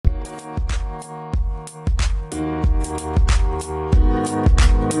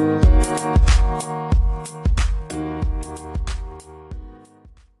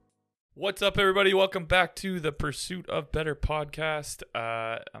What's up, everybody? Welcome back to the Pursuit of Better podcast.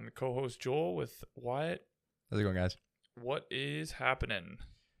 I'm your co-host Joel with Wyatt. How's it going, guys? What is happening?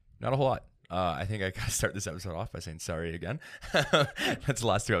 Not a whole lot. I think I gotta start this episode off by saying sorry again. That's the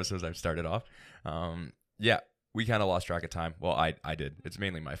last 2 episodes I've started off. Yeah, we kind of lost track of time. Well, I did. It's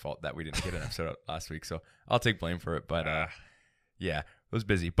mainly my fault that we didn't get an episode out last week, so I'll take blame for it. But yeah, it was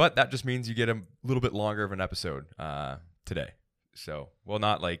busy. But that just means you get a little bit longer of an episode today. So, well,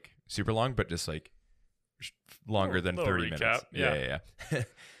 not like super long, but just like longer than 30 minutes. Yeah.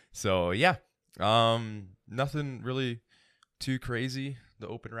 So, yeah. Nothing really too crazy. The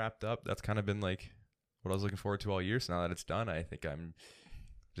Open wrapped up. That's kind of been like what I was looking forward to all year. So now that it's done, I think I'm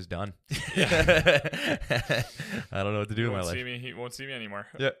just done. Yeah. I don't know what to do with my life. He won't see me anymore.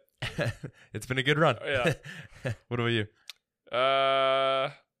 Yeah. It's been a good run. Yeah. What about you?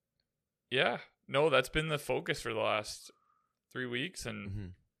 Yeah. No, that's been the focus for the last 3 weeks,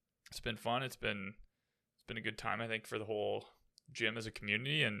 and it's been fun. It's been a good time, I think, for the whole gym as a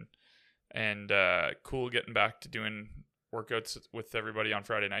community, and cool getting back to doing workouts with everybody on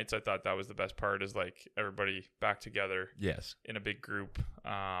Friday nights. I thought that was the best part, is like everybody back together. Yes. In a big group.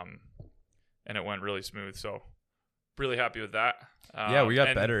 And it went really smooth. So really happy with that. Yeah, we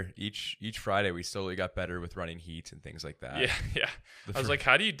got better each Friday. We slowly got better with running heat and things like that. Yeah. I was like,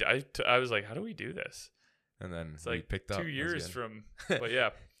 how do we do this? And then it's like we picked up 2 years from, but yeah.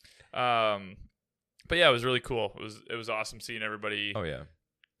 But yeah, it was really coll. It was awesome seeing everybody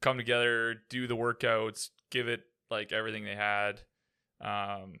come together, do the workouts, give it like everything they had.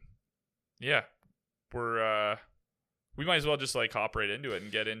 Yeah, we might as well just like hop right into it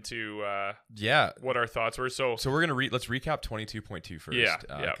and get into what our thoughts were. So we're gonna let's recap 22.2 first. Yeah,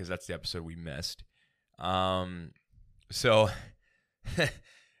 because that's the episode we missed. So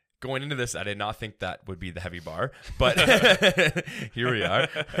going into this, I did not think that would be the heavy bar, but here we are.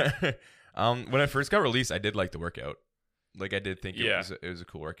 When it first got released, I did like the workout. Like I did think it was a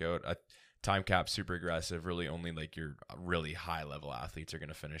cool workout. Time cap, super aggressive. Really, only like your really high level athletes are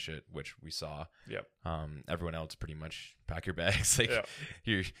gonna finish it, which we saw. Yep. Everyone else pretty much pack your bags. Like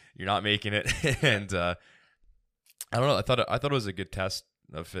you're not making it. And I don't know. I thought it was a good test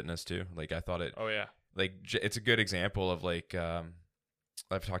of fitness too. Like I thought it. Oh yeah. Like it's a good example of like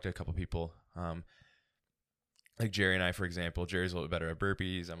I've talked to a couple people. Like Jerry and I, for example. Jerry's a little bit better at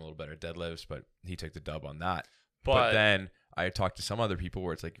burpees. I'm a little better at deadlifts, but he took the dub on that. But then I talked to some other people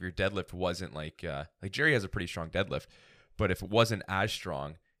where it's like if your deadlift wasn't like Jerry has a pretty strong deadlift, but if it wasn't as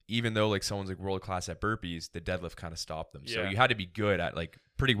strong, even though like someone's like world class at burpees, the deadlift kind of stopped them. So you had to be good at like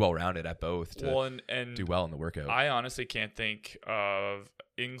pretty well rounded at both to do well in the workout. I honestly can't think of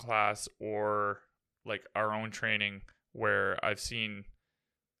in class or like our own training where I've seen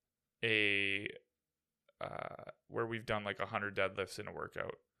where we've done like 100 deadlifts in a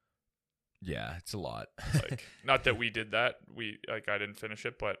workout. Yeah, it's a lot. Like, not that we did that. I didn't finish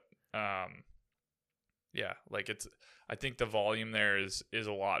it, but yeah, like I think the volume there is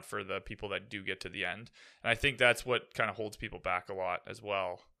a lot for the people that do get to the end. And I think that's what kind of holds people back a lot as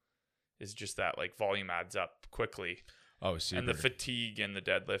well, is just that like volume adds up quickly. Oh, super. And the fatigue in the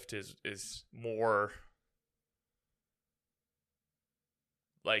deadlift is more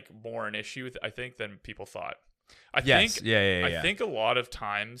an issue, I think, than people thought. I think a lot of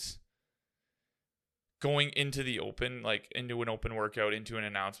times going into the open, like into an open workout, into an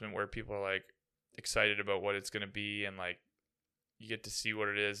announcement where people are like excited about what it's going to be, and like you get to see what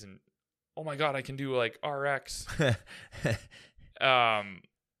it is, and oh my God, I can do like RX. I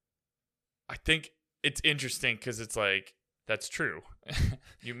think it's interesting because it's like, that's true.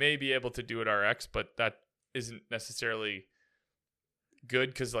 You may be able to do it RX, but that isn't necessarily good,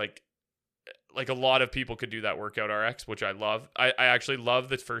 because like a lot of people could do that workout RX, which I love. I actually love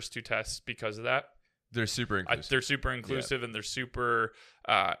the first 2 tests because of that. They're super inclusive. And they're super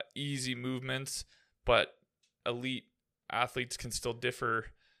easy movements, but elite athletes can still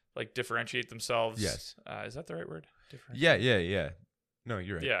differentiate themselves. Yes. Is that the right word? Yeah. No,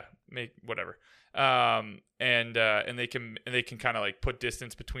 you're right. Yeah, make whatever. And they can kind of like put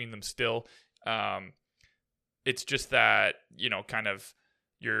distance between them still. It's just that, kind of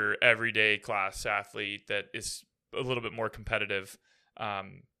your everyday class athlete that is a little bit more competitive.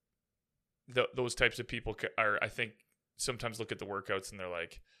 Those types of people are, I think, sometimes look at the workouts and they're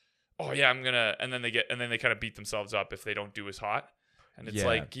like, oh yeah, I'm gonna, and then they kind of beat themselves up if they don't do as hot. And it's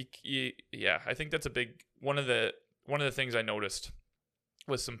like, I think that's a big one of the things I noticed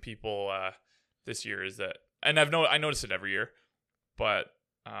with some people this year is that, and I notice it every year, but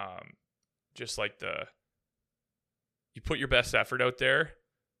just like you put your best effort out there,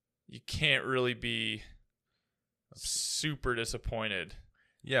 you can't really be super disappointed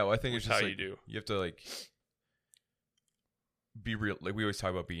Yeah, well, I think it's just how like, you have to like be real. Like we always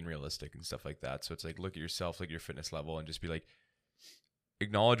talk about being realistic and stuff like that. So it's like, look at yourself, like your fitness level, and just be like,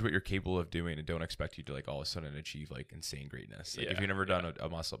 acknowledge what you're capable of doing, and don't expect you to like all of a sudden achieve like insane greatness. Like if you've never done a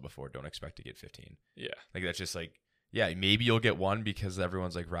muscle up before, don't expect to get 15. Yeah. Like that's just like, yeah, maybe you'll get one because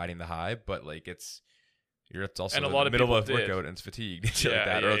everyone's like riding the high, but like it's also and a the lot of middle of did. workout and it's fatigued and shit like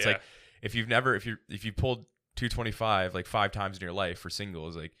that. Or it's like if you pulled 225 like 5 times in your life for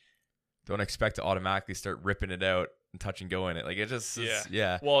singles, like don't expect to automatically start ripping it out and touch and go in it. Like it just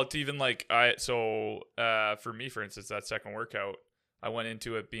Well, it's even like for me, for instance, that second workout, I went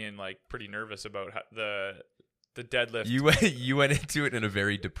into it being like pretty nervous about the deadlift. You went into it in a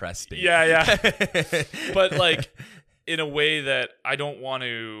very depressed state. Yeah. But like in a way that I don't want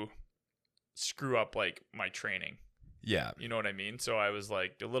to screw up like my training. Yeah. You know what I mean? So I was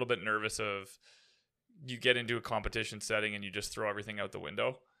like a little bit nervous of, you get into a competition setting and you just throw everything out the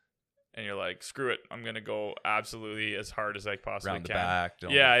window and you're like, screw it, I'm going to go absolutely as hard as I possibly Round can. the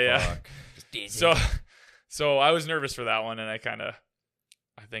back. So I was nervous for that one, and I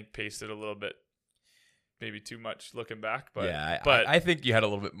think paced it a little bit, maybe too much looking back. But yeah, I think you had a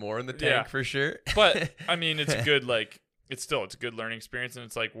little bit more in the tank for sure. But I mean, it's a good it's a good learning experience, and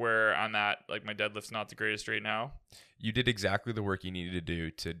it's like where I'm at. Like my deadlift's not the greatest right now. You did exactly the work you needed to do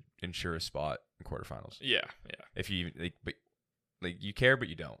to ensure a spot in quarterfinals. Yeah. If you like you care, but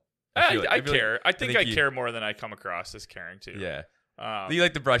you don't. I care. I think I care more than I come across as caring too. Yeah. You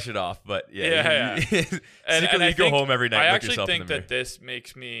like to brush it off, but yeah. and you go home every night. I actually think that this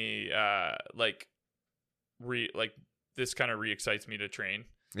makes me this kind of re-excites me to train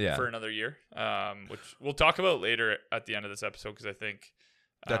for another year, which we'll talk about later at the end of this episode, because I think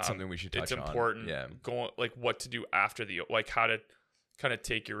that's something we should touch on. It's important. Going like what to do after how to kind of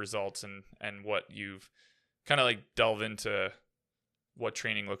take your results and what you've kind of like delve into what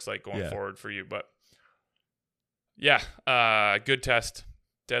training looks like going forward for you. But good test.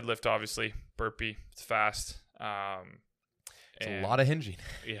 Deadlift, obviously. Burpee, it's fast. It's a lot of hinging.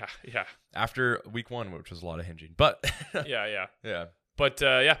 Yeah. After week 1, which was a lot of hinging, but yeah. But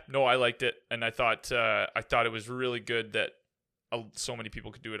no, I liked it, and I thought it was really good that so many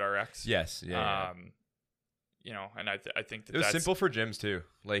people could do it RX. Yes, yeah. You know, and I think that it was simple for gyms too.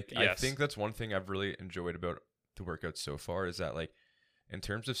 Like yes. I think that's one thing I've really enjoyed about the workouts so far is that like in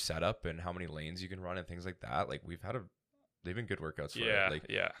terms of setup and how many lanes you can run and things like that, like they've been good workouts for it. Like,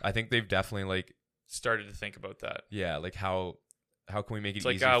 I think they've definitely like started to think about that. Yeah, like how can we make it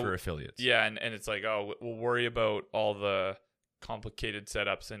like, easy for affiliates? Yeah, and it's like, we'll worry about all the complicated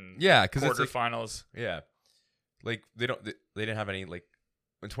setups and quarterfinals. Like, like they didn't have any like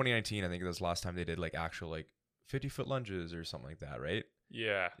in 2019. I think that was the last time they did like actual like 50-foot lunges or something like that, right?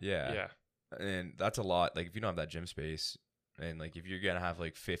 Yeah. And that's a lot. Like if you don't have that gym space. And like if you're gonna have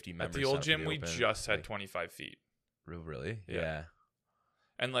like 50 members, at the old gym, we just had 25 feet. Really? Yeah.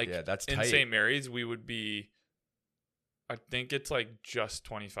 And like that's in tight. St. Mary's, we would be. I think it's like just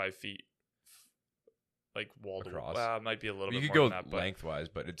 25 feet, like wall to wall. Well, it might be a little bit. You could more go than that, lengthwise,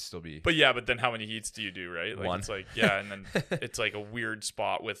 but it'd still be. But then how many heats do you do? Right? Like 1. It's like and then it's like a weird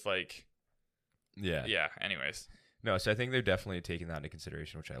spot with like. Yeah. Anyways. No, so I think they're definitely taking that into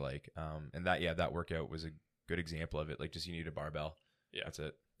consideration, which I like. And that workout was a good example of it. Like just you need a barbell. Yeah. That's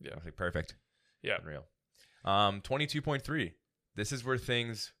it. Yeah. Like perfect. Yeah. Unreal. 22.3. This is where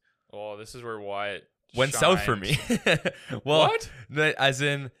things. Oh, this is where Wyatt went shined. south for me. Well, what? As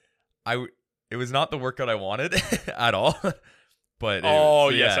in, it was not the workout I wanted at all. But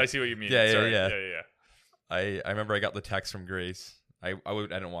yes, I see what you mean. Yeah. I remember I got the text from Grace. I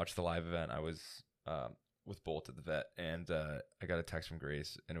didn't watch the live event. I was with Bolt at the vet, and I got a text from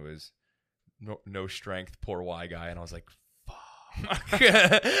Grace, and it was no strength, poor Y guy, and I was like, fuck.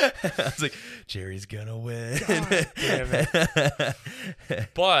 I was like, Jerry's gonna win. God damn it.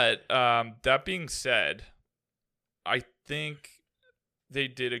 But that being said, I think they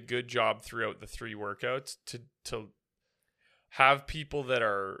did a good job throughout the 3 workouts to have people that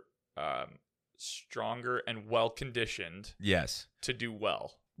are stronger and well conditioned. Yes. To do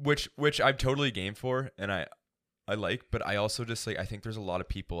well. Which I'm totally game for, and I like, but I also just like I think there's a lot of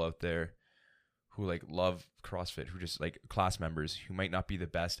people out there who like love CrossFit, who just like class members who might not be the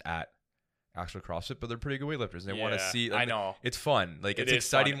best at actual CrossFit, but they're pretty good weightlifters, and they want to see. Like, I know it's fun. Like it's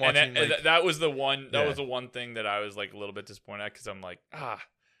exciting fun. watching. And that was the one. That was the one thing that I was like a little bit disappointed at, because I'm like,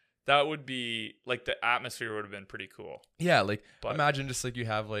 that would be like the atmosphere would have been pretty cool. Yeah, like imagine just like you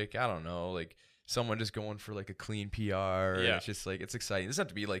have like I don't know like someone just going for like a clean PR. Yeah. It's just like it's exciting. It doesn't have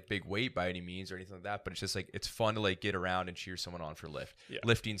to be like big weight by any means or anything like that, but it's just like it's fun to like get around and cheer someone on for lift. Yeah.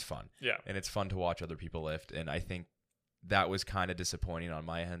 Lifting's fun. Yeah. And it's fun to watch other people lift. And I think that was kind of disappointing on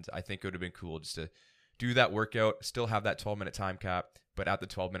my end. I think it would have been cool just to do that workout, still have that 12-minute time cap, but at the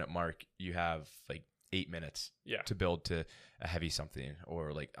 12-minute mark, you have like 8 minutes to build to a heavy something,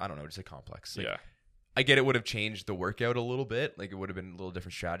 or like, I don't know, just a complex. Like, I get it would have changed the workout a little bit. Like, it would have been a little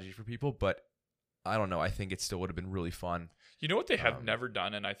different strategy for people, but I don't know. I think it still would have been really fun. You know what they have never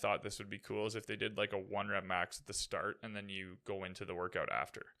done, and I thought this would be cool, is if they did like a 1 rep max at the start and then you go into the workout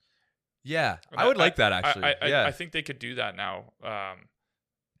after. Yeah, I would like that actually. I think they could do that now. I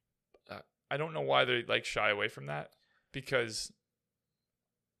don't know why they like shy away from that, because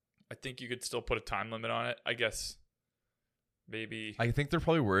I think you could still put a time limit on it. I guess maybe. I think they're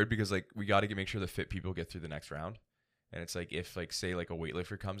probably worried because like we got to make sure the fit people get through the next round. And it's like, if like say like a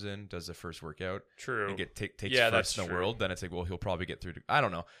weightlifter comes in, does the first workout, and takes first in the world, then it's like, well, he'll probably get through. I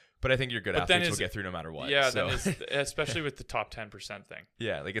don't know, but I think you're good athletes will get through no matter what. Yeah, so. Especially with the top 10% thing.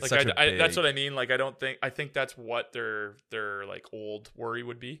 Yeah, like it's like such a big... that's what I mean. Like I think that's what their like old worry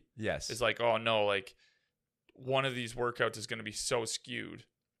would be. Yes, it's like, oh no, like one of these workouts is going to be so skewed.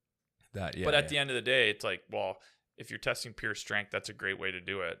 But at the end of the day, it's like, well, if you're testing pure strength, that's a great way to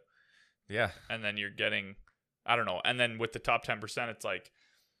do it. Yeah, and then you're getting. I don't know. And then with the top 10%, it's like,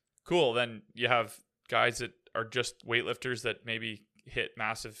 cool. Then you have guys that are just weightlifters that maybe hit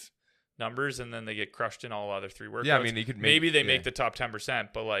massive numbers, and then they get crushed in all other 3 workouts. Yeah, I mean, you could maybe they make the top 10%,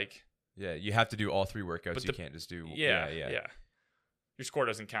 but like, yeah, you have to do all 3 workouts. You can't just do yeah. Your score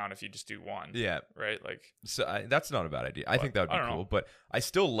doesn't count if you just do 1. Yeah, right. Like, so that's not a bad idea. I think that would be cool. But I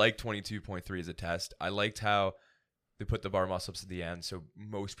still like 22.3 as a test. I liked how they put the bar muscle ups at the end, so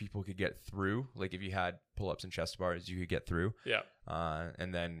most people could get through. Like if you had pull-ups and chest bars, you could get through. Yeah.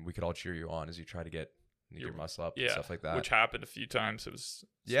 And then we could all cheer you on as you try to get your muscle up and stuff like that. Which happened a few times. It was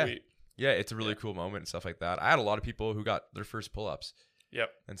sweet. Yeah, it's a really cool moment and stuff like that. I had a lot of people who got their first pull-ups.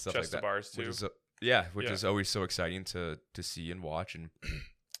 Yep. And stuff chest like that. Bars too. Which is always so exciting to see and watch and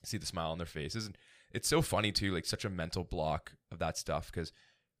see the smile on their faces. And it's so funny too, like such a mental block of that stuff, because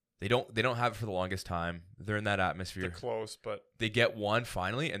They don't have it for the longest time. They're in that atmosphere. They're close, but they get one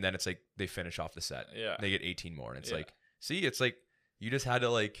finally, and then it's like they finish off the set. Yeah. They get 18 more. And it's like, see, it's like you just had to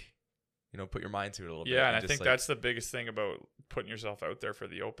like, put your mind to it a little bit. Yeah, and I think that's the biggest thing about putting yourself out there for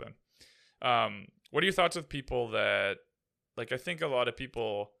the open. What are your thoughts with people that, like, I think a lot of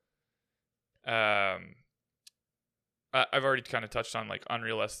people, I've already kind of touched on like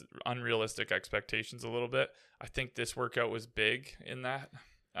unrealistic expectations a little bit. I think this workout was big in that.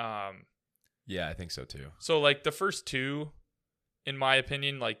 Yeah, I think so too. So like the first 2, in my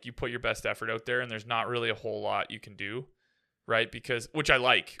opinion, like you put your best effort out there, and there's not really a whole lot you can do, right? Because, which I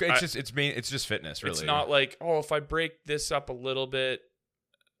like. It's just fitness, really. It's not like, oh, if I break this up a little bit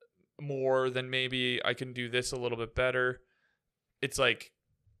more, then maybe I can do this a little bit better. It's like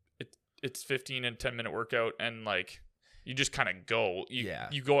it's 15 and 10 minute workout, and like you just kind of go.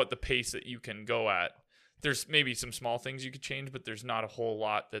 You go at the pace that you can go at. There's maybe some small things you could change, but there's not a whole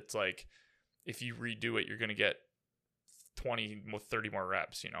lot that's like, if you redo it, you're going to get 20, 30 more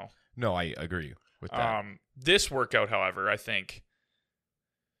reps, No, I agree with that. This workout, however, I think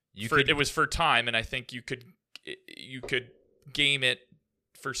it was for time, and I think you could game it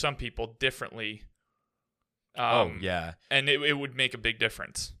for some people differently. And it would make a big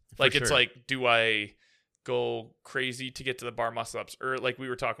difference. It's like, do I go crazy to get to the bar muscle ups? Or like we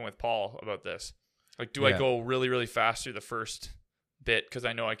were talking with Paul about this. Like, do I go really, really fast through the first bit because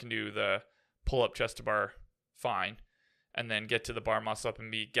I know I can do the pull-up chest to bar fine, and then get to the bar muscle up and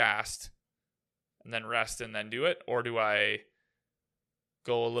be gassed, and then rest and then do it? Or do I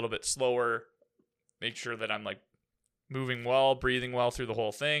go a little bit slower, make sure that I'm like moving well, breathing well through the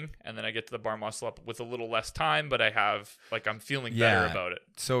whole thing, and then I get to the bar muscle up with a little less time, but I have like I'm feeling better about it?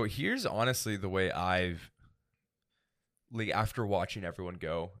 So here's honestly the way I've, like, after watching everyone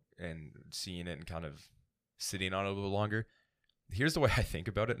go and seeing it and kind of sitting on it a little longer, here's the way I think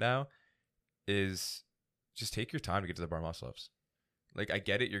about it now is just take your time to get to the bar muscle ups. Like, I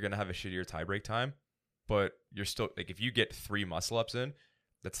get it, you're going to have a shittier tie break time, but you're still, like, if you get 3 muscle ups in,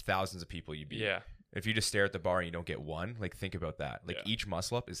 that's thousands of people you beat. Yeah. If you just stare at the bar and you don't get 1, like, think about that. Like, each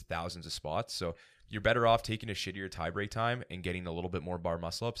muscle up is thousands of spots. So you're better off taking a shittier tie break time and getting a little bit more bar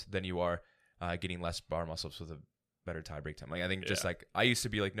muscle ups than you are getting less bar muscle ups with a better tie break time. Like, I think just like I used to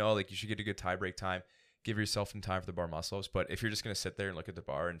be like, no, like you should get a good tie break time, give yourself some time for the bar muscle ups. But if you're just going to sit there and look at the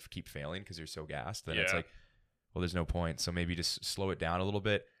bar and keep failing because you're so gassed, then it's like, well, there's no point. So maybe just slow it down a little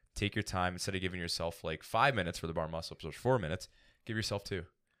bit, take your time. Instead of giving yourself like 5 minutes for the bar muscle ups or 4 minutes, give yourself 2.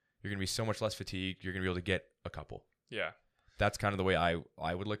 You're going to be so much less fatigued. You're going to be able to get a couple. Yeah. That's kind of the way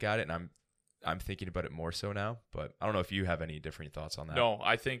I would look at it. And I'm thinking about it more so now, but I don't know if you have any different thoughts on that. No,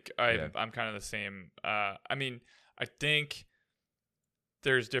 I think I'm kind of the same. I mean, I think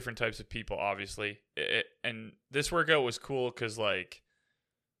there's different types of people, obviously. And this workout was cool because, like,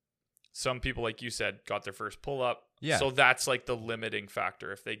 some people, like you said, got their first pull-up. Yeah. So that's, like, the limiting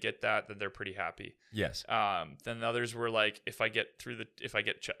factor. If they get that, then they're pretty happy. Yes. Then others were like, if I get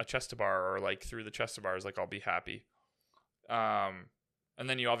a chest to bar or, like, through the chest to bars, like, I'll be happy. And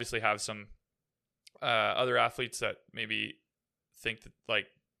then you obviously have some other athletes that maybe think that, like,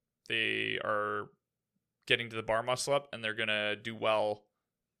 they are getting to the bar muscle up and they're going to do well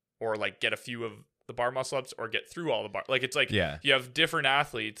or, like, get a few of the bar muscle ups or get through all the bar. Like, it's like you have different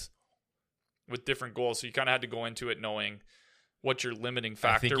athletes with different goals. So you kind of had to go into it knowing what your limiting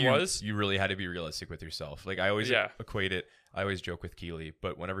factor was. You really had to be realistic with yourself. Like, I always equate it. I always joke with Keely,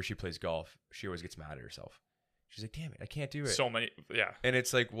 but whenever she plays golf, she always gets mad at herself. She's like, damn it, I can't do it. So many. Yeah. And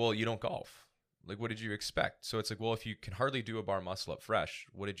it's like, well, you don't golf. Like, what did you expect? So it's like, well, if you can hardly do a bar muscle up fresh,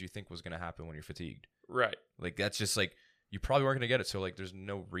 what did you think was going to happen when you're fatigued? Right. Like, that's just like, you probably weren't going to get it. So, like, there's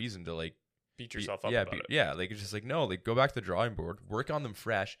no reason to, like, beat yourself up about it. Yeah. Like, it's just like, no, like, go back to the drawing board, work on them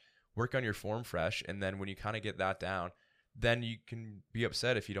fresh, work on your form fresh. And then when you kind of get that down, then you can be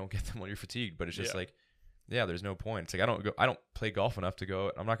upset if you don't get them when you're fatigued. But it's just like, there's no point. It's like, I don't play golf enough to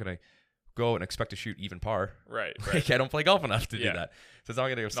go. I'm not going to go and expect to shoot even par. Right. Like, I don't play golf enough to do that. So it's not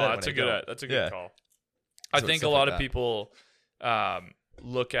going to go upset. No, that's a good call. I think a lot of people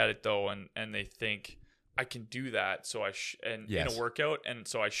look at it though, and they think I can do that, so in a workout, and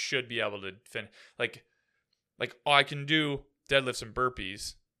so I should be able to finish. Like I can do deadlifts and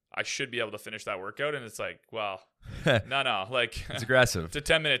burpees. I should be able to finish that workout, and it's like, well, no, like it's aggressive. It's a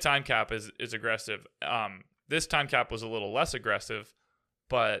 10-minute time cap is aggressive. This time cap was a little less aggressive,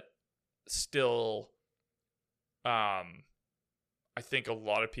 but still, I think a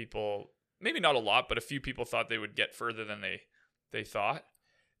lot of people. Maybe not a lot, but a few people thought they would get further than they thought.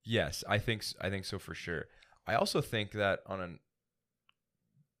 Yes, I think so for sure. I also think that on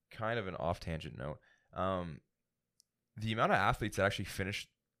a kind of an off tangent note, the amount of athletes that actually finished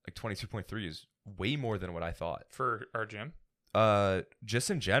like 22.3 is way more than what I thought. For our gym?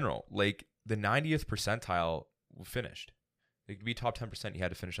 Just in general, like the 90th percentile finished. Like, to be top 10%, you had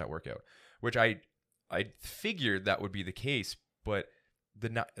to finish that workout, which I figured that would be the case, but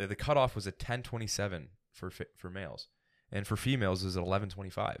the cutoff was at 10:27 for males, and for females is at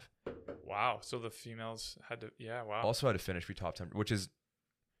 11:25. Wow! So the females had to, wow. Also had to finish be top 10, which is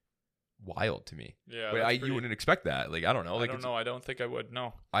wild to me. Yeah, you wouldn't expect that. Like, I don't know. Like, I don't know. I don't think I would.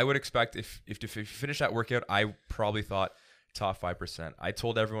 No. I would expect if you finish that workout, I probably thought top 5%. I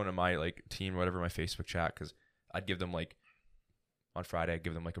told everyone in my like team, whatever, my Facebook chat, because I'd give them like on Friday, I'd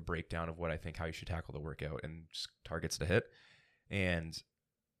give them like a breakdown of what I think how you should tackle the workout and just targets to hit. And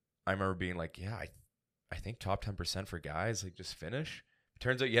I remember being like, I think top 10% for guys, like, just finish.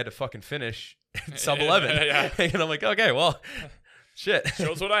 Turns out you had to fucking finish sub 11. And I'm like, okay, well, shit.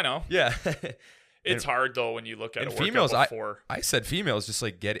 Shows what I know. Yeah. It's hard though when you look at a females. Before. I said females just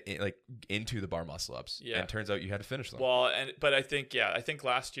like get into the bar muscle ups. Yeah. And it turns out you had to finish them. Well, but I think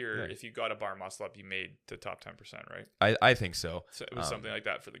last year if you got a bar muscle up, you made the top 10%, right? I think so. So it was something like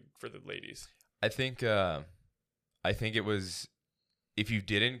that for the ladies. I think it was, if you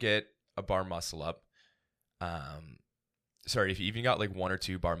didn't get a bar muscle up, if you even got like one or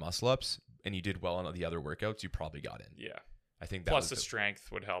two bar muscle ups and you did well on the other workouts, you probably got in. Yeah. I think that plus the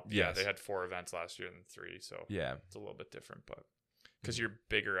strength would help. Yes. Yeah, they had 4 events last year than 3, so it's a little bit different, but because you're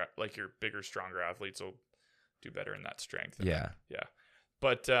bigger, like your bigger, stronger athletes will do better in that strength. Yeah.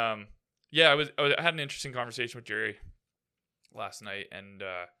 But I had an interesting conversation with Jerry last night, and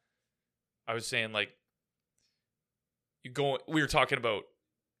I was saying, like, we were talking about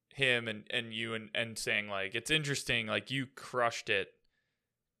him and you and saying, like, it's interesting, like, you crushed it,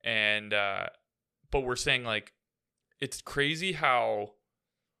 and but we're saying, like, it's crazy how,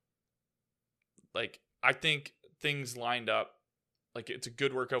 like, I think things lined up, like, it's a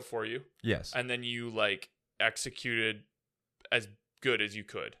good workout for you. Yes. And then you, like, executed as good as you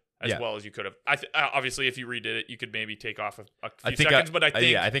could, as well as you could have. Obviously, if you redid it, you could maybe take off a few seconds, but I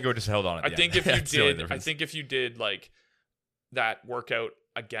think it would just held on. I think if you did like that workout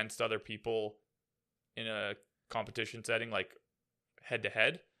against other people in a competition setting, like head to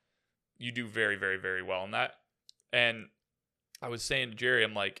head, you do very, very, very well in that. And I was saying to Jerry,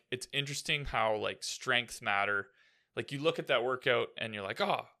 I'm like, it's interesting how, like, strengths matter. Like, you look at that workout and you're like,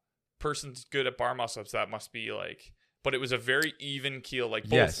 oh, person's good at bar muscle ups. That must be like, but it was a very even keel. Like,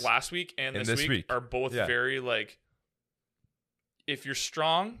 both last week and this week are both very, like, if you're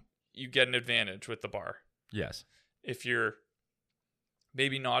strong, you get an advantage with the bar. Yes. If you're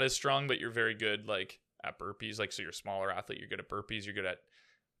maybe not as strong, but you're very good, like, at burpees, like, so you're a smaller athlete, you're good at burpees, you're good at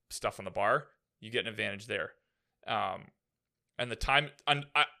stuff on the bar, you get an advantage there. And the time,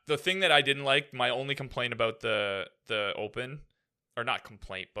 the thing that I didn't like, my only complaint about the open, or not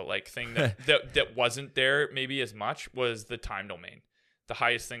complaint, but like thing that wasn't there maybe as much, was the time domain. The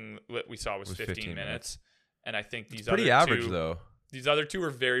highest thing that we saw was 15 minutes. And I think these pretty other average though. These other two are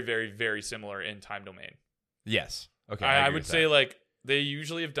very, very, very similar in time domain. Yes. Okay. I would say like they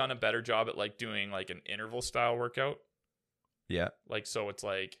usually have done a better job at like doing like an interval style workout. Yeah. Like, so it's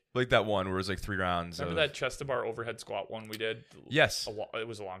like that one where it was like 3 rounds. Remember that chest to bar overhead squat one we did? Yes. It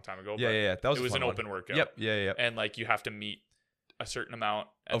was a long time ago. Yeah. That was it was an open workout. Yep. Yeah. And like you have to meet a certain amount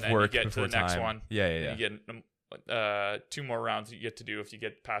and of then work you get to the next time. one. Yeah. You get 2 more rounds you get to do. If you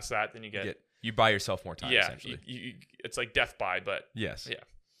get past that, then you buy yourself more time. Essentially. It's like death by, but yes.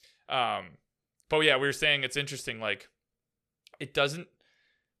 Yeah. But yeah, we were saying it's interesting. Like, the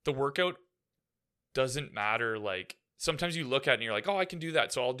workout doesn't matter. Like, sometimes you look at it and you're like, oh, I can do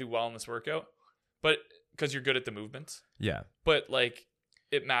that, so I'll do well in this workout. But because you're good at the movements. Yeah. But like,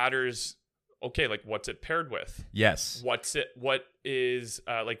 it matters. Okay, like what's it paired with? Yes. What is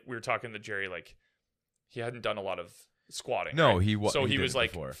like we were talking to Jerry, like he hadn't done a lot of squatting. No, right? So he was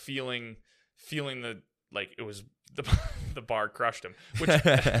like before. feeling the, like it was the bar crushed him. Which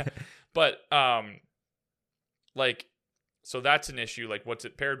but like, so that's an issue. Like, what's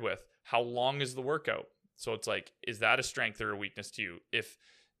it paired with? How long is the workout? So it's like, is that a strength or a weakness to you? If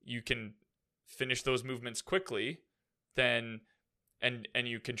you can finish those movements quickly, then and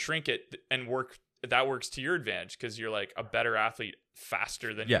you can shrink it and that works to your advantage, because you're like a better athlete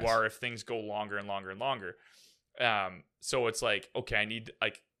faster than you are if things go longer and longer and longer. So it's like, okay, I need,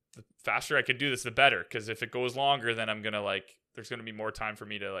 like, the faster I can do this, the better, because if it goes longer, then I'm gonna, like, there's gonna be more time for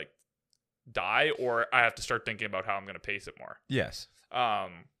me to like die, or I have to start thinking about how I'm gonna pace it more. Yes.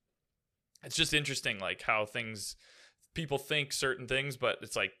 It's just interesting, like how people think certain things, but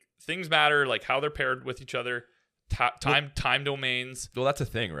it's like things matter, like how they're paired with each other. Time domains. Well, that's a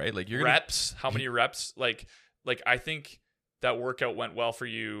thing, right? Like your reps, how many reps? Like I think that workout went well for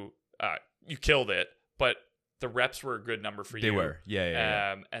you. You killed it, but the reps were a good number for you. They were,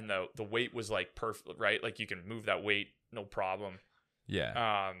 yeah. And the weight was like perfect, right? Like you can move that weight, no problem.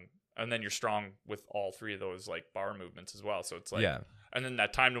 Yeah. And then you're strong with all 3 of those like bar movements as well. So it's like, and then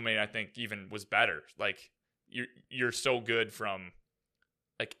that time domain I think even was better. Like you're so good from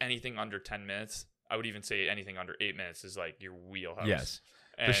like anything under 10 minutes. I would even say anything under 8 minutes is like your wheelhouse. Yes.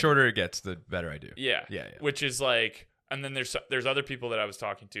 And the shorter it gets, the better I do. Yeah. Which is like, and then there's other people that I was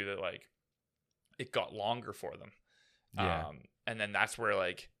talking to that like it got longer for them. Yeah. And then that's where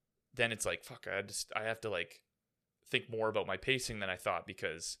like, then it's like, fuck, I have to like think more about my pacing than I thought,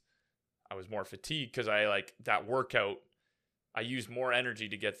 because I was more fatigued, because I like that workout, I used more energy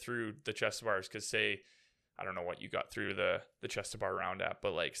to get through the chest to bars. Cause say, I don't know what you got through the chest to bar round at,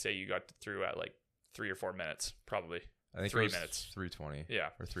 but like say you got through at like 3 or 4 minutes, probably. I think 3 minutes. 3:20. Yeah.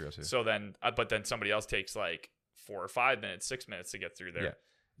 Or 3:02. So then, but then somebody else takes like 4 or 5 minutes, 6 minutes to get through there. Yeah.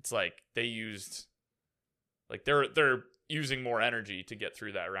 It's like they used, like they're using more energy to get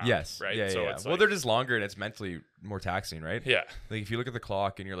through that round. Yes. Right. Yeah. So it's well, they're just longer and it's mentally more taxing, right? Yeah. Like if you look at the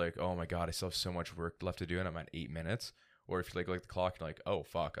clock and you're like, oh my God, I still have so much work left to do, and I'm at 8 minutes. Or if you like the clock and you're like, oh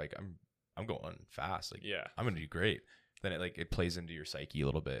fuck, like I'm going fast. Like I'm gonna do great. Then it plays into your psyche a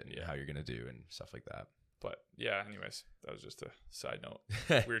little bit and how you're going to do and stuff like that. But yeah, anyways, that was just a side note.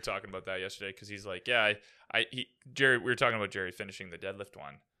 We were talking about that yesterday, because he's like, yeah, Jerry, we were talking about Jerry finishing the deadlift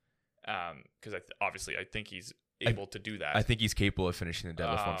one. Because obviously I think he's able to do that. I think he's capable of finishing the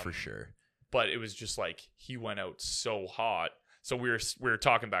deadlift one for sure. But it was just like, he went out so hot. So we were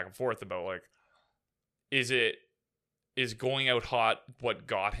talking back and forth about like, is going out hot what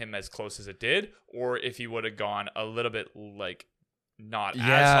got him as close as it did, or if he would have gone a little bit like not as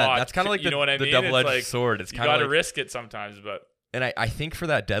hot. That's kind of like the double-edged sword. It's kind of, you got to risk it sometimes. But and I think for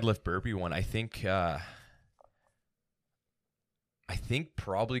that deadlift burpee one, I think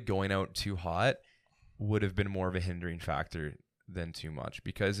probably going out too hot would have been more of a hindering factor than too much,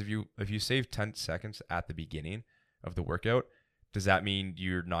 because if you save 10 seconds at the beginning of the workout, does that mean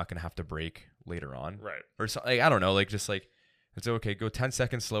you're not going to have to break later on? Right. Or something, like, I don't know, like just like, it's okay, go 10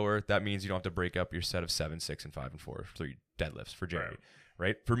 seconds slower. That means you don't have to break up your set of 7, 6, and 5, and 4, 3 deadlifts for Jerry.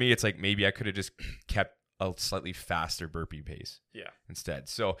 Right. For me, it's like maybe I could have just kept a slightly faster burpee pace. Yeah. Instead.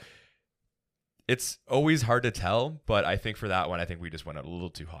 So it's always hard to tell, but I think for that one, I think we just went out a little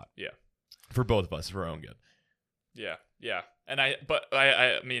too hot. Yeah. For both of us, for our own good. Yeah. Yeah. And I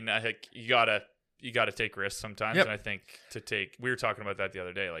mean, I think you gotta take risks sometimes. Yep. And I think we were talking about that the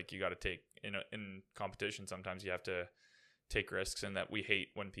other day. Like you got to take in competition, sometimes you have to take risks, and that we hate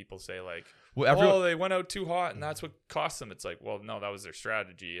when people say like, well, they went out too hot and that's what cost them. It's like, well, no, that was their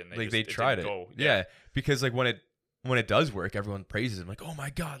strategy, and they tried it. Go. Yeah. Because like when when it does work, everyone praises him. Like, oh my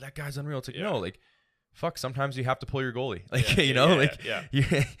God, that guy's unreal. It's like, no, like, fuck, sometimes you have to pull your goalie. Like,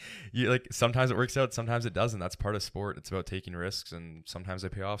 you like, sometimes it works out, sometimes it doesn't. That's part of sport. It's about taking risks, and sometimes they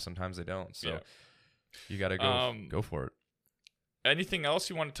pay off, sometimes they don't. So you got to go for it. Anything else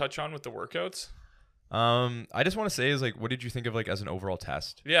you want to touch on with the workouts? I just want to say is like, what did you think of like as an overall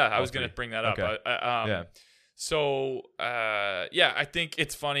test? Yeah, I was going to bring that up. Okay. So, I think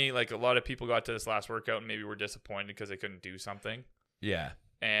it's funny. Like, a lot of people got to this last workout and maybe were disappointed because they couldn't do something. Yeah.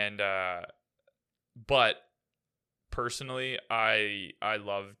 And, but personally, I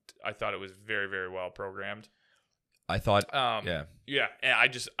thought it was very, very well programmed. I thought, and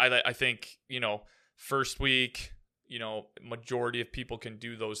I think, first week, majority of people can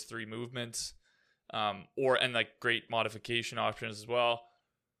do those 3 movements, and like great modification options as well.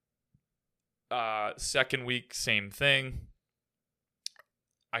 Second week, same thing.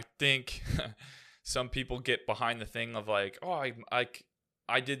 I think some people get behind the thing of like, oh,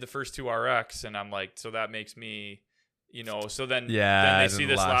 I did the first 2 RX, and I'm like, so that makes me, so then they see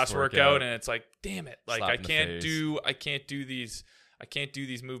this last workout, and it's like, damn it, like I can't do these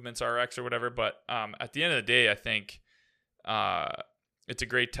movements RX or whatever. But at the end of the day, I think it's a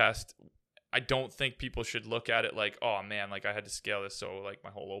great test. I don't think people should look at it like, oh man, like I had to scale this, so like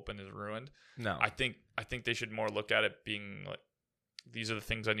my whole open is ruined. No, I think they should more look at it being like, these are the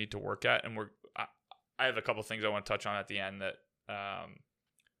things I need to work at, and I have a couple things I want to touch on at the end that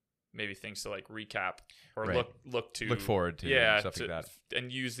maybe things to like recap or look forward to, stuff like that,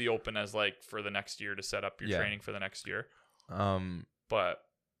 and use the open as like for the next year to set up your training for the next year. But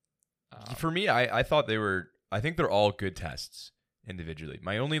for me, I thought I think they're all good tests individually.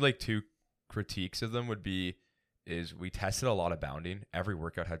 My only like 2 critiques of them is we tested a lot of bounding. Every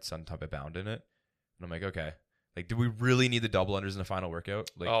workout had some type of bound in it, and I'm like, okay, like, do we really need the double unders in the final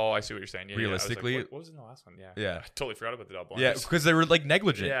workout? Like, oh, I see what you're saying. Realistically, like, what was in the last one? Yeah, I totally forgot about the double unders. Yeah, because they were like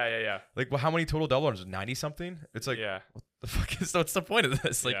negligent. Yeah. Like, well, how many total double unders? 90 something. It's like, what the fuck is what's the point of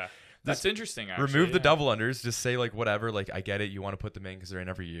this? Like, that's interesting. Actually, remove the double unders. Just say like whatever. Like, I get it. You want to put them in because they're in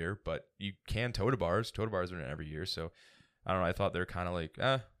every year, but you can toe to bars. Toe to bars are in every year. So I don't know. I thought they're kind of like,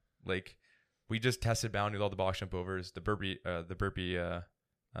 like. We just tested bounding with all the box jump overs. The burpee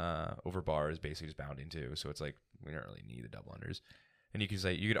over bar is basically just bounding too. So it's like, we don't really need the double unders. And you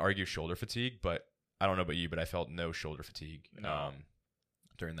could argue shoulder fatigue, but I don't know about you, but I felt no shoulder fatigue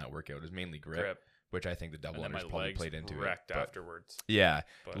during that workout. It was mainly grip, which I think the double unders probably played into it. But afterwards. Yeah,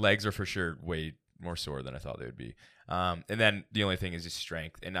 legs are for sure way more sore than I thought they would be. And then the only thing is just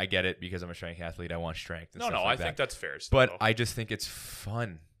strength. And I get it because I'm a strength athlete. I want strength. And I think that's fair. But I just think it's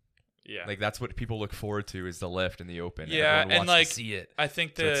fun. Yeah, like that's what people look forward to is the lift and the open. Yeah, and like to see it. I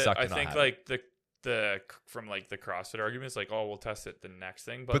think like the from like the CrossFit arguments, like, oh, we'll test it the next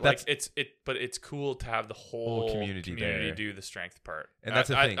thing, but like it's cool to have the whole community do the strength part, and that's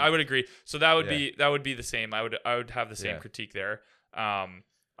the thing. I would agree. So that would be the same. I would have the same critique there. I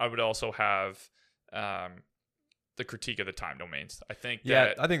would also have the critique of the time domains. I think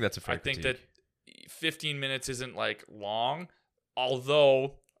that's a fair critique. I think that 15 minutes isn't like long,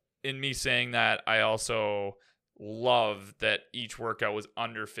 although. In me saying that, I also love that each workout was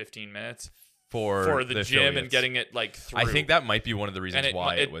under 15 minutes for the gym affiliates. And getting it like through. I think that might be one of the reasons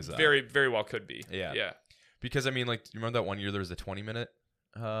why it was very, very well could be. Yeah. Because I mean, like, you remember that one year there was a 20-minute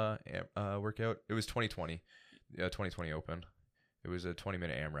workout? It was 2020. 2020 Open. It was a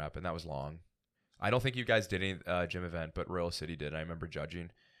 20-minute AMRAP, and that was long. I don't think you guys did any gym event, but Royal City did. I remember judging,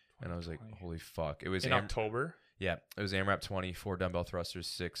 and I was like, holy fuck. It was in October? Yeah, it was AMRAP 20, 4 dumbbell thrusters,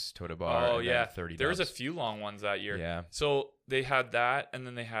 6 toe to bar, and then 30 There was a few long ones that year. Yeah. So they had that, and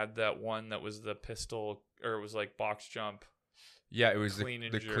then they had that one that was the pistol, or it was like box jump. Yeah, it was the clean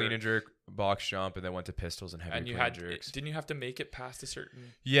and jerk box jump, and then went to pistols and heavy clean and jerks. Didn't you have to make it past a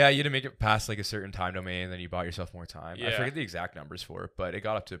certain? Yeah, you had to make it past like a certain time domain, and then you bought yourself more time. Yeah. I forget the exact numbers for it, but it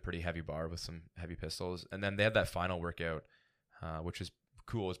got up to a pretty heavy bar with some heavy pistols. And then they had that final workout, which was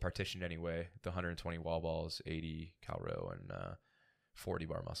cool. It was partitioned anyway. The 120 wall balls, 80 cal row, and 40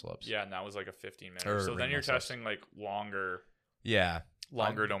 bar muscle ups. Yeah, and that was like a 15-minute. So then you're testing like longer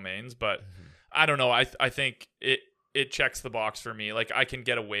domains. But I don't know. I think it checks the box for me. Like, I can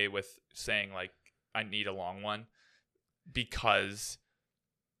get away with saying like I need a long one because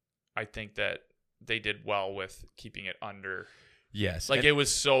I think that they did well with keeping it under. Yes, like it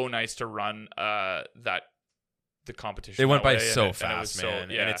was so nice to run the competition. It went by so fast,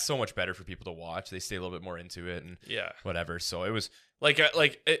 man. And it's so much better for people to watch. They stay a little bit more into it and whatever. So it was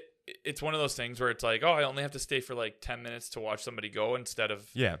it's one of those things where it's like, oh, I only have to stay for like 10 minutes to watch somebody go instead of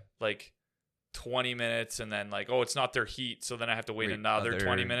like 20 minutes, and then like, oh, it's not their heat, so then I have to wait another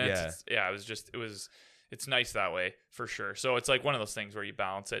 20 minutes. It it's nice that way for sure. So it's like one of those things where you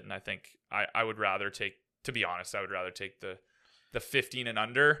balance it. And I think I would rather take, to be honest, I would rather take the 15 and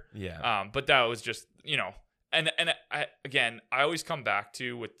under. Yeah. But that was just, and I always come back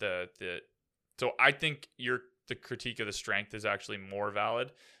to with so I think the critique of the strength is actually more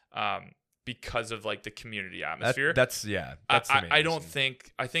valid, because of like the community atmosphere.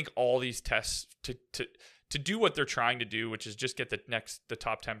 I think all these tests to do what they're trying to do, which is just get the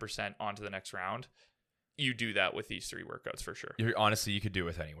top 10% onto the next round. You do that with these 3 workouts for sure. Honestly, you could do it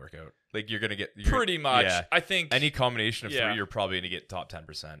with any workout. Like you're pretty much. Yeah. I think any combination of 3, you're probably gonna get top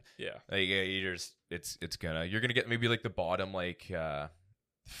 10%. Yeah. Like you're gonna get maybe like the bottom 5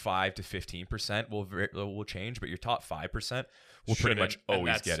 to 15% will change, but your top 5% will pretty much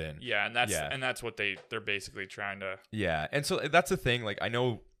always get in. Yeah, and that's what they're basically trying to. Yeah, and so that's the thing. Like I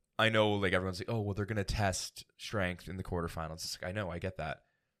know, like everyone's like, oh well, they're gonna test strength in the quarterfinals. It's like I get that.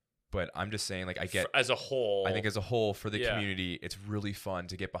 But I'm just saying, like, I think as a whole for the community, it's really fun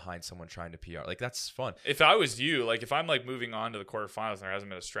to get behind someone trying to PR. Like, that's fun. If I was you, like, if I'm like moving on to the quarterfinals and there hasn't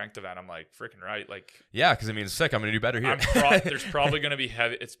been a strength event, I'm like, freaking right. Like, yeah, because I mean, it's sick. I'm gonna do better here. There's probably gonna be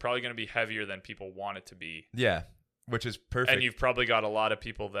heavy. It's probably gonna be heavier than people want it to be. Yeah, which is perfect. And you've probably got a lot of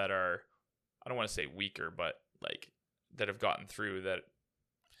people that are, I don't want to say weaker, but like that have gotten through that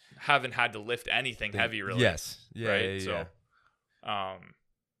haven't had to lift anything heavy really. Yes. Yeah. Right. Yeah. So,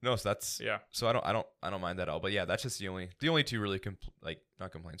 no, so that's So I don't mind that at all. But yeah, that's just the only 2 really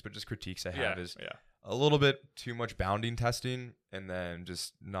not complaints, but just critiques I have is a little bit too much bounding testing and then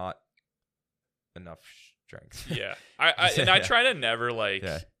just not enough strength. Yeah, I try to never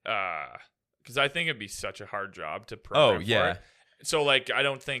because I think it'd be such a hard job to program for it. So like I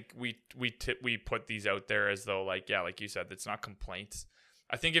don't think we put these out there as though like you said, it's not complaints.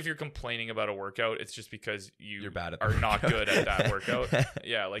 I think if you're complaining about a workout, it's just because you're bad at not good at that workout.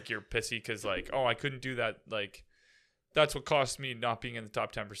 Yeah, like you're pissy because like, oh, I couldn't do that. Like, that's what cost me not being in the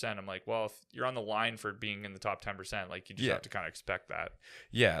top 10%. I'm like, well, if you're on the line for being in the top 10%, like you just have to kind of expect that.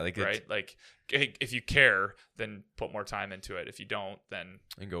 Yeah, like right. Like, if you care, then put more time into it. If you don't, then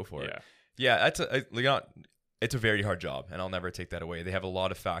go for it. Yeah, it's a very hard job, and I'll never take that away. They have a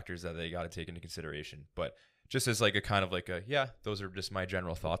lot of factors that they got to take into consideration, but. Just as like a kind of like those are just my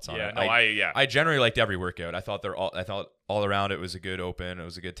general thoughts on it. I generally liked every workout. I thought all around it was a good open. It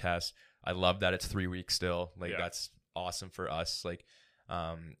was a good test. I love that it's 3 weeks still. Like that's awesome for us. Like,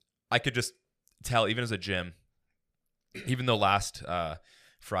 I could just tell even as a gym, even though last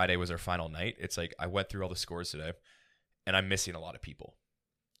Friday was our final night, it's like I went through all the scores today, and I'm missing a lot of people.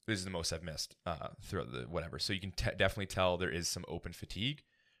 This is the most I've missed throughout the whatever. So you can definitely tell there is some open fatigue.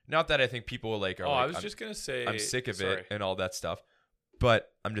 Not that I think people are I was just going to say I'm sick of it and all that stuff.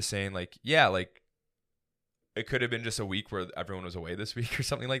 But I'm just saying like, yeah, like it could have been just a week where everyone was away this week or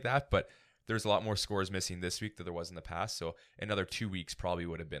something like that. But there's a lot more scores missing this week than there was in the past. So another 2 weeks probably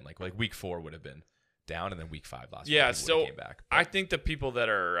would have been like week 4 would have been down and then week 5 last week. Yeah. So came back. I think the people that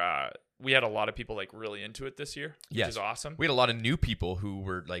are, we had a lot of people like really into it this year, which is awesome. We had a lot of new people who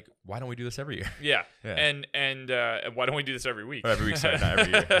were like, why don't we do this every year? Yeah. And why don't we do this every week? Or every week, sorry, not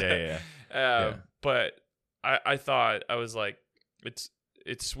every year. Yeah. But I thought, I was like, it's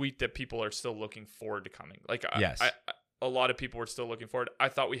sweet that people are still looking forward to coming. Like, a lot of people were still looking forward. I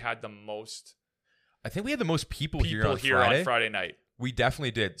thought we had the most. I think we had the most people here on Friday night. We definitely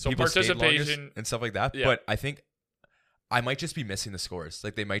did. So people participation and stuff like that. Yeah. But I think I might just be missing the scores.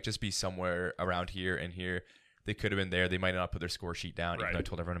 Like they might just be somewhere around here and here. They could have been there. They might not put their score sheet down. Even though I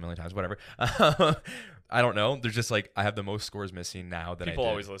told everyone a million times, whatever. I don't know. There's just like I have the most scores missing now than people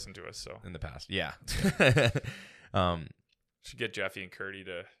always listen to us. So in the past, yeah. Should get Jeffy and Curdy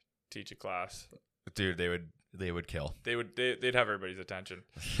to teach a class. Dude, they would kill. They'd have everybody's attention.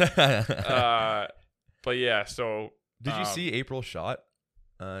 But yeah. So did you see April shot?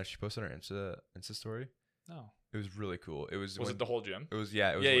 She posted her Insta story. No. It was really cool. Was it the whole gym? It was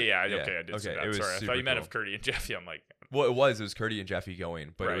Okay, I did see that. Sorry, I thought you meant of Curdy and Jeffy. I'm like, well, it was Curdy and Jeffy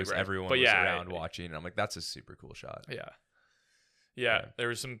going, but it was everyone was around watching, and I'm like, that's a super cool shot. Yeah. There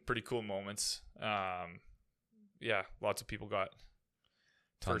were some pretty cool moments. Lots of people got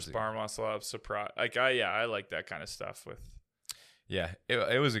first bar muscle up, surprise. Like I like that kind of stuff with. Yeah,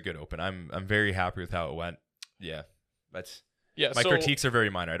 it was a good open. I'm very happy with how it went. Yeah, that's my critiques are very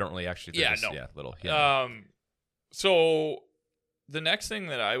minor. I don't really actually. Little. Yeah. So the next thing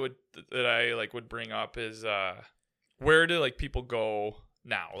that I would bring up is where do like people go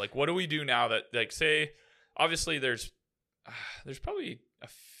now? Like what do we do now that like say obviously there's probably a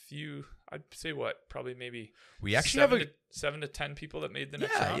few, I'd say probably maybe we actually have 7 to 10 people that made the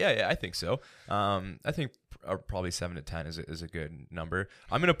next round. Yeah, I think so. I think probably 7 to 10 is a good number.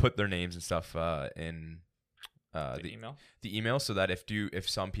 I'm gonna put their names and stuff in the email, so that if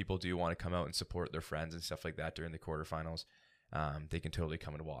some people do want to come out and support their friends and stuff like that during the quarterfinals, they can totally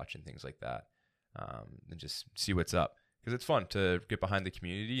come and watch and things like that, and just see what's up, because it's fun to get behind the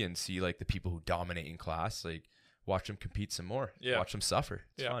community and see like the people who dominate in class, like watch them compete some more, watch them suffer.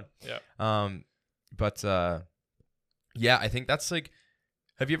 It's fun. Yeah, I think that's like,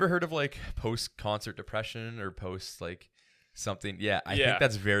 have you ever heard of like post-concert depression or post like something? I think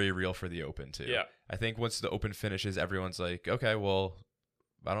that's very real for the Open too. I think once the Open finishes, everyone's like, okay, well,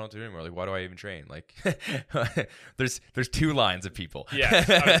 I don't know what to do anymore. Like, why do I even train? Like, there's two lines of people. Yeah,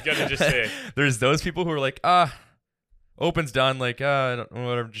 I was gonna just say there's those people who are like, Open's done. Like, I don't know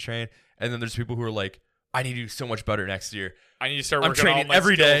whatever to train. And then there's people who are like, I need to do so much better next year. I need to start working training on my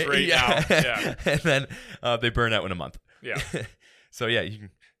every day right now. Yeah. And then they burn out in a month. Yeah. So yeah, you can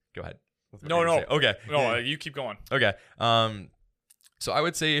go ahead. No. Okay. No, you keep going. Okay. So I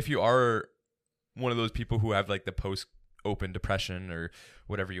would say if you are one of those people who have like the post-Open depression or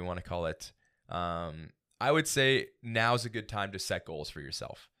whatever you want to call it, I would say now's a good time to set goals for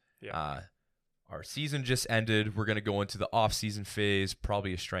yourself. Yeah. Our season just ended. We're going to go into the off-season phase,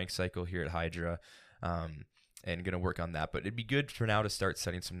 probably a strength cycle here at Hydra, and going to work on that. But it'd be good for now to start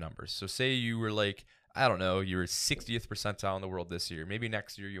setting some numbers. So say you were like, I don't know, you were 60th percentile in the world this year. Maybe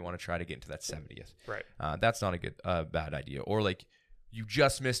next year you want to try to get into that 70th. Right. That's not a bad idea. Or like you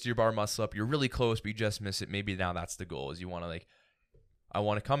just missed your bar muscle up. You're really close, but you just missed it. Maybe now that's the goal, is you want to like, I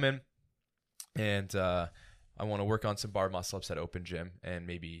want to come in and I want to work on some bar muscle ups at Open Gym and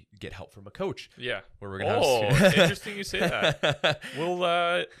maybe get help from a coach. Yeah. Where we're gonna have interesting you say that.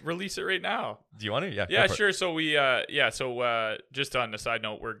 We'll release it right now. Do you want to? Yeah, sure. So we just on a side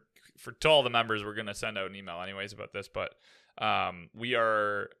note, to all the members, we're gonna send out an email anyways about this, but we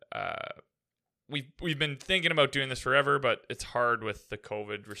are we've been thinking about doing this forever, but it's hard with the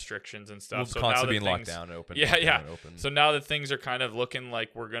COVID restrictions and stuff. We'll constantly being locked down, open. Open. So now that things are kind of looking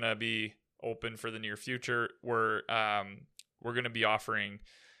like we're gonna be open for the near future, we're going to be offering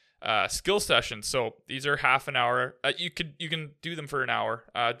skill sessions. So these are half an hour. You can do them for an hour.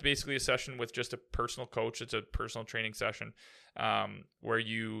 It's basically a session with just a personal coach. It's a personal training session where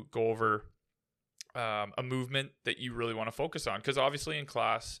you go over a movement that you really want to focus on, because obviously in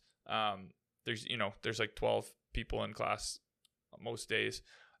class there's like 12 people in class most days,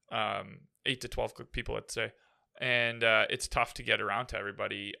 8 to 12 people, let's say, and it's tough to get around to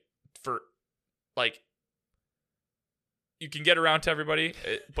everybody. For like, you can get around to everybody,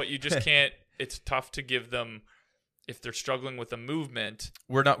 but you just can't. It's tough to give them, if they're struggling with a movement.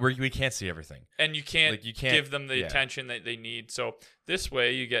 We can't see everything, and you can't give them the attention that they need. So this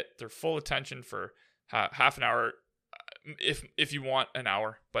way, you get their full attention for half an hour, if you want an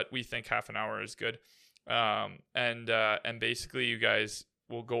hour, but we think half an hour is good. And basically, you guys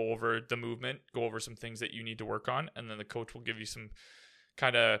will go over the movement, go over some things that you need to work on, and then the coach will give you some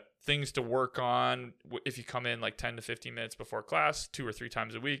kind of things to work on if you come in like 10 to 15 minutes before class 2 or 3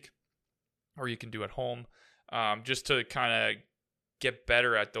 times a week, or you can do at home, just to kind of get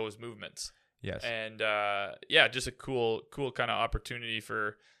better at those movements. Yes. And just a cool kind of opportunity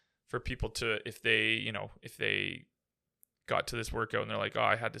for people to, if they got to this workout and they're like, oh,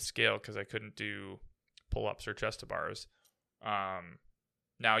 I had to scale because I couldn't do pull-ups or chest to bars.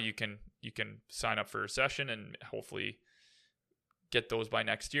 Now you can sign up for a session and hopefully get those by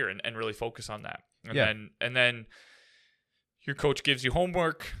next year and really focus on that. And then your coach gives you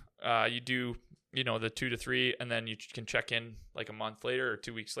homework. You do, the 2 to 3, and then you can check in like a month later or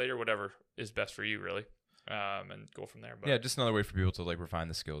 2 weeks later, whatever is best for you, really, and go from there. But just another way for people to like refine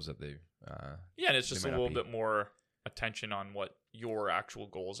the skills that they. And it's just a little bit more attention on what your actual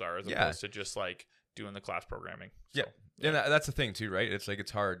goals are, as opposed to just like doing the class programming. So, and that's the thing too, right? It's like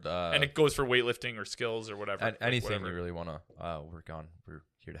it's hard, and it goes for weightlifting or skills or whatever. Anything you really want to work on, we're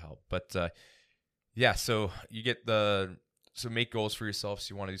here to help. But so you get so make goals for yourself.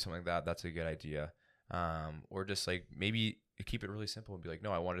 So you want to do something like that. That's a good idea. Or just like maybe you keep it really simple and be like,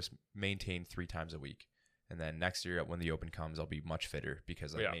 no, I want to just maintain 3 times a week, and then next year when the Open comes, I'll be much fitter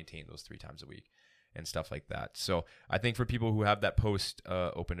because I maintained those 3 times a week and stuff like that. So I think for people who have that post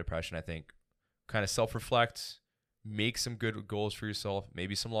Open depression, I think kind of self-reflect, make some good goals for yourself,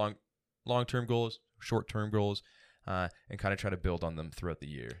 maybe some long-term goals, short-term goals, and kind of try to build on them throughout the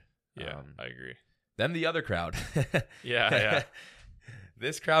year. I agree. Then the other crowd. Yeah.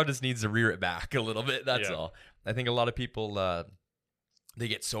 This crowd just needs to rear it back a little bit. That's all. I think a lot of people they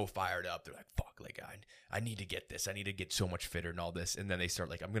get so fired up. They're like, fuck, like I need to get this. I need to get so much fitter and all this. And then they start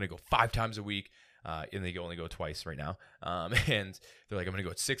like, I'm going to go 5 times a week. And they only go twice right now. And they're like, I'm going to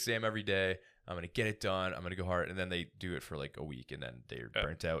go at 6 a.m. every day. I'm going to get it done. I'm going to go hard. And then they do it for like a week and then they're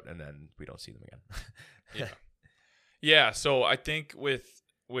burnt out and then we don't see them again. Yeah. So I think with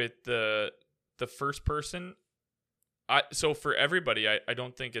the first person, so for everybody, I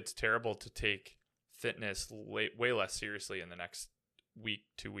don't think it's terrible to take fitness way less seriously in the next week,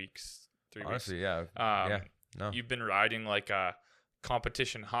 2 weeks, 3 weeks. Honestly, yeah. No. You've been riding like a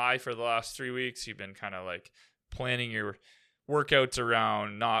competition high for the last 3 weeks. You've been kind of like planning your workouts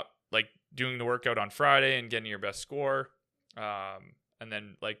around not like doing the workout on Friday and getting your best score. And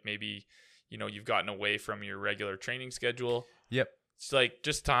then like maybe, you've gotten away from your regular training schedule. Yep. It's like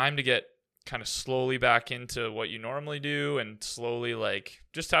just time to get kind of slowly back into what you normally do and slowly like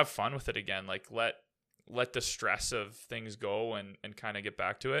just have fun with it again. Like let the stress of things go and kind of get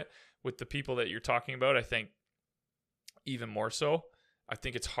back to it. With the people that you're talking about, I think even more so. I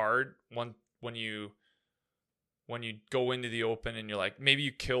think it's hard when you go into the open and you're like, maybe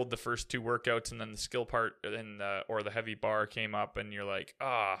you killed the first 2 workouts and then the skill part or the heavy bar came up and you're like,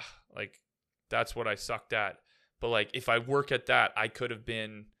 like that's what I sucked at. But like if I work at that, I could have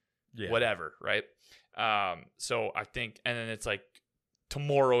been whatever, right? So I think, and then it's like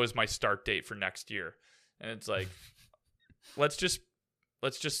tomorrow is my start date for next year, and it's like let's just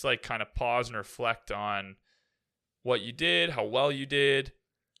like kind of pause and reflect on what you did, how well you did,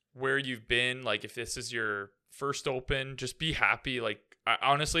 where you've been. Like if this is your first open, just be happy. Like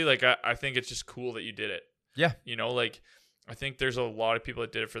honestly, like I think it's just cool that you did it. Yeah. Like I think there's a lot of people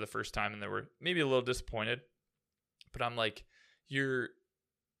that did it for the first time and they were maybe a little disappointed. But I'm like, you've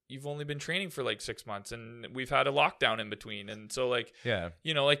only been training for like 6 months and we've had a lockdown in between. And so like,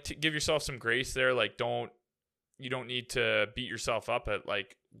 like to give yourself some grace there. Like you don't need to beat yourself up at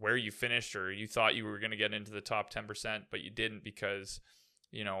like where you finished or you thought you were going to get into the top 10%, but you didn't because,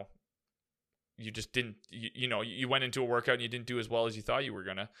 you just didn't, you went into a workout and you didn't do as well as you thought you were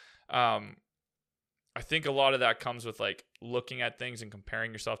going to. I think a lot of that comes with like looking at things and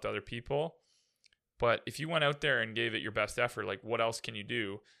comparing yourself to other people. But if you went out there and gave it your best effort, like what else can you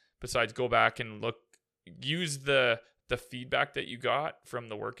do besides go back and use the feedback that you got from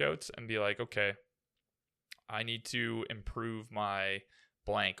the workouts and be like, okay, I need to improve my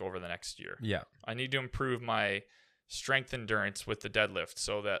blank over the next year. Yeah. I need to improve my strength endurance with the deadlift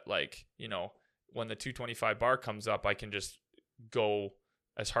so that like, when the 225 bar comes up, I can just go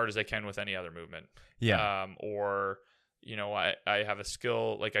as hard as I can with any other movement. Yeah. Or, I have a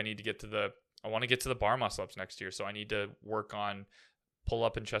skill, like I want to get to the bar muscle ups next year. So I need to work on pull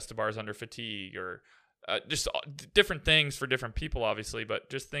up and chest to bars under fatigue or just different things for different people, obviously, but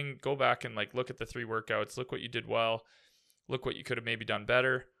just go back and like look at the 3 workouts, look what you did well, look what you could have maybe done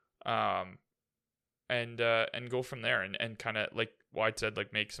better. And go from there and kind of like Wyatt said,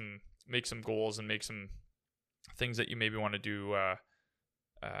 like make some goals and make some things that you maybe want to do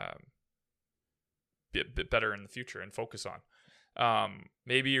bit better in the future and focus on.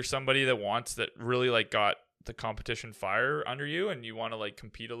 Maybe you're somebody that really like got the competition fire under you and you want to like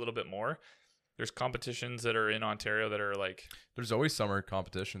compete a little bit more. There's competitions that are in Ontario that are like, there's always summer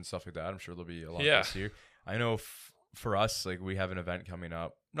competitions, stuff like that. I'm sure there'll be a lot this year. I know for us, like we have an event coming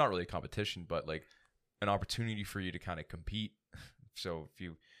up, not really a competition, but like an opportunity for you to kind of compete. So if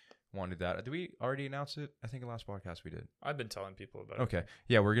you wanted that, did we already announce it? I think in the last podcast we did. I've been telling people about it. Okay.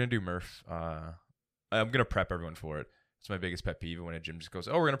 Yeah. We're going to do Murph. I'm going to prep everyone for it. It's my biggest pet peeve when a gym just goes,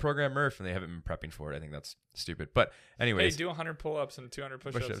 oh, we're going to program Murph, and they haven't been prepping for it. I think that's stupid. But anyways. Hey, do 100 pull-ups and 200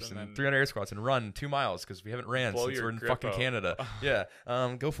 push-ups. And then 300 air squats and run 2 miles because we haven't ran since we're in fucking out. Canada. Yeah.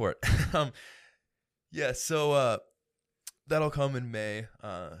 Go for it. Yeah. So that'll come in May.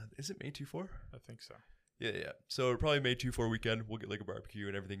 Is it May 2-4? I think so. Yeah. So probably May 2-4 weekend. We'll get like a barbecue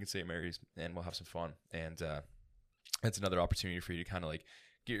and everything in St. Mary's, and we'll have some fun. And it's another opportunity for you to kind of like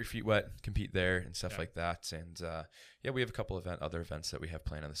get your feet wet, compete there and stuff like that. And we have a couple other events that we have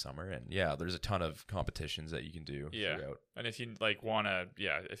planned in the summer. And there's a ton of competitions that you can do throughout. And if you like want to,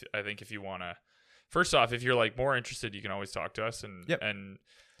 if you want to, first off, if you're like more interested, you can always talk to us and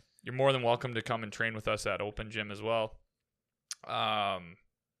you're more than welcome to come and train with us at Open Gym as well.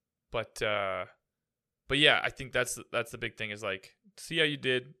 But yeah, I think that's the big thing is like, see how you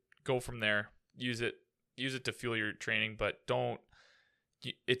did, go from there, use it to fuel your training, but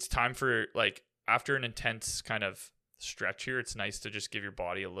it's time for like after an intense kind of stretch here, it's nice to just give your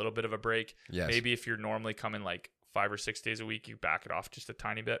body a little bit of a break. Yes. Maybe if you're normally coming like 5 or 6 days a week, you back it off just a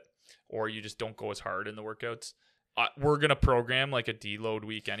tiny bit, or you just don't go as hard in the workouts. We're going to program like a deload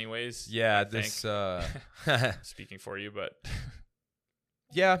week anyways. Yeah. speaking for you, but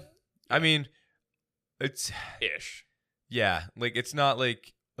Yeah. I mean, it's ish. Yeah. Like, it's not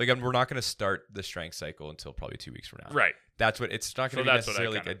like we're not going to start the strength cycle until probably 2 weeks from now. Right. That's what it's not going to be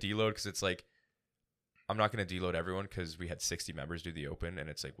necessarily like a deload, because it's like, I'm not going to deload everyone because we had 60 members do the open, and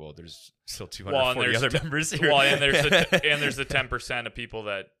it's like, well, there's still 240 other members here. Well, and there's the 10% of people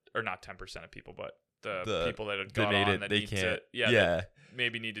that, or not 10% of people, but the people that have got on that need to, that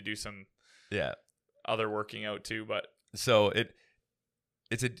maybe need to do some other working out too. But so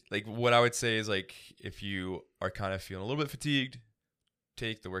it's like, what I would say is, like, if you are kind of feeling a little bit fatigued,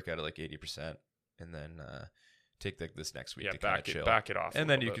 take the workout at like 80%, and then take this next week to kind of chill. Back it off, and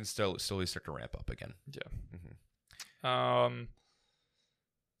then you can slowly start to ramp up again. Yeah. Mm-hmm. Is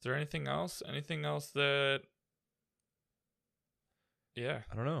there anything else? Anything else that? Yeah.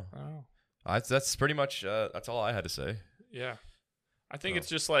 I don't know. That's pretty much that's all I had to say. Yeah. I think it's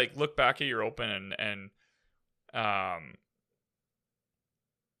just like, look back at your open and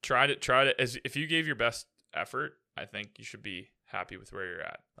try to as if you gave your best effort, I think you should be happy with where you're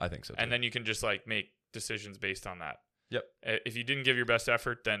at. I think so too. And then you can just like make decisions based on that. Yep. If you didn't give your best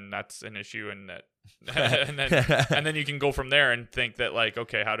effort, then that's an issue, and that and then you can go from there and think that, like,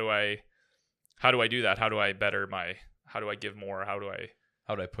 okay, how do I do that? How do I give more? How do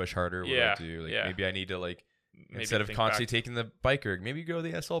I push harder? What do I do? Like, maybe I need to, like, instead of constantly taking the bike erg, maybe go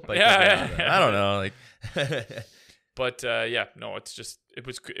the assault bike. I don't know. Like, but no, it's just, it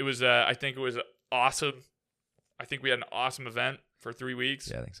was I think it was awesome. I think we had an awesome event for 3 weeks.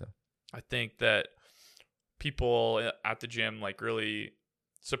 Yeah, I think so. I think that people at the gym, like, really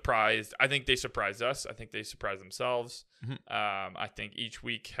surprised. I think they surprised us. I think they surprised themselves. Mm-hmm. I think each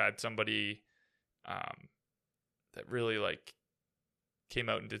week had somebody that really, like, came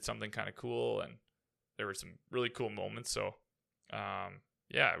out and did something kind of cool, and there were some really cool moments. So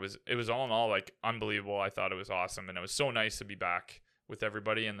it was all in all, like, unbelievable. I thought it was awesome, and it was so nice to be back with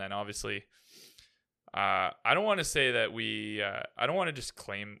everybody. And then obviously I don't want to say that I don't want to just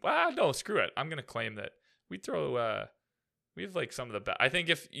claim, well, no, screw it, I'm gonna claim that we have like some of the best. I think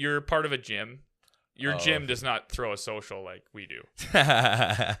if you're part of a gym, your gym does not throw a social like we do.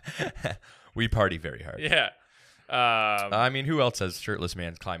 We party very hard. Yeah. I mean, who else has shirtless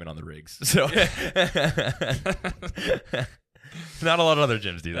man climbing on the rigs? So not a lot of other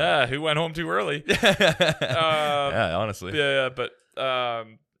gyms do that. Yeah, who went home too early? Yeah, honestly. Yeah, but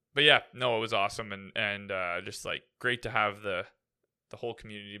yeah, no, it was awesome, and just, like, great to have the whole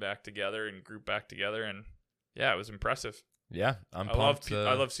community back together and group back together, and yeah, it was impressive. Yeah, I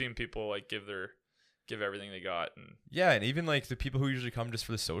love seeing people, like, give everything they got, and yeah, and even, like, the people who usually come just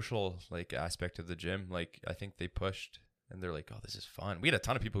for the social, like, aspect of the gym, like, I think they pushed, and they're like, oh, this is fun. We had a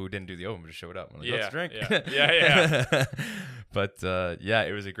ton of people who didn't do the open, but just showed up. Like, let's drink. Yeah. But yeah,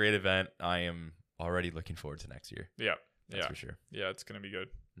 it was a great event. I am already looking forward to next year. Yeah, that's for sure. Yeah, it's gonna be good.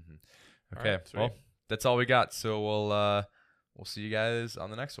 Mm-hmm. Okay, well, that's all we got. So we'll see you guys on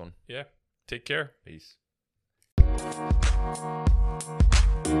the next one. Yeah, take care. Peace.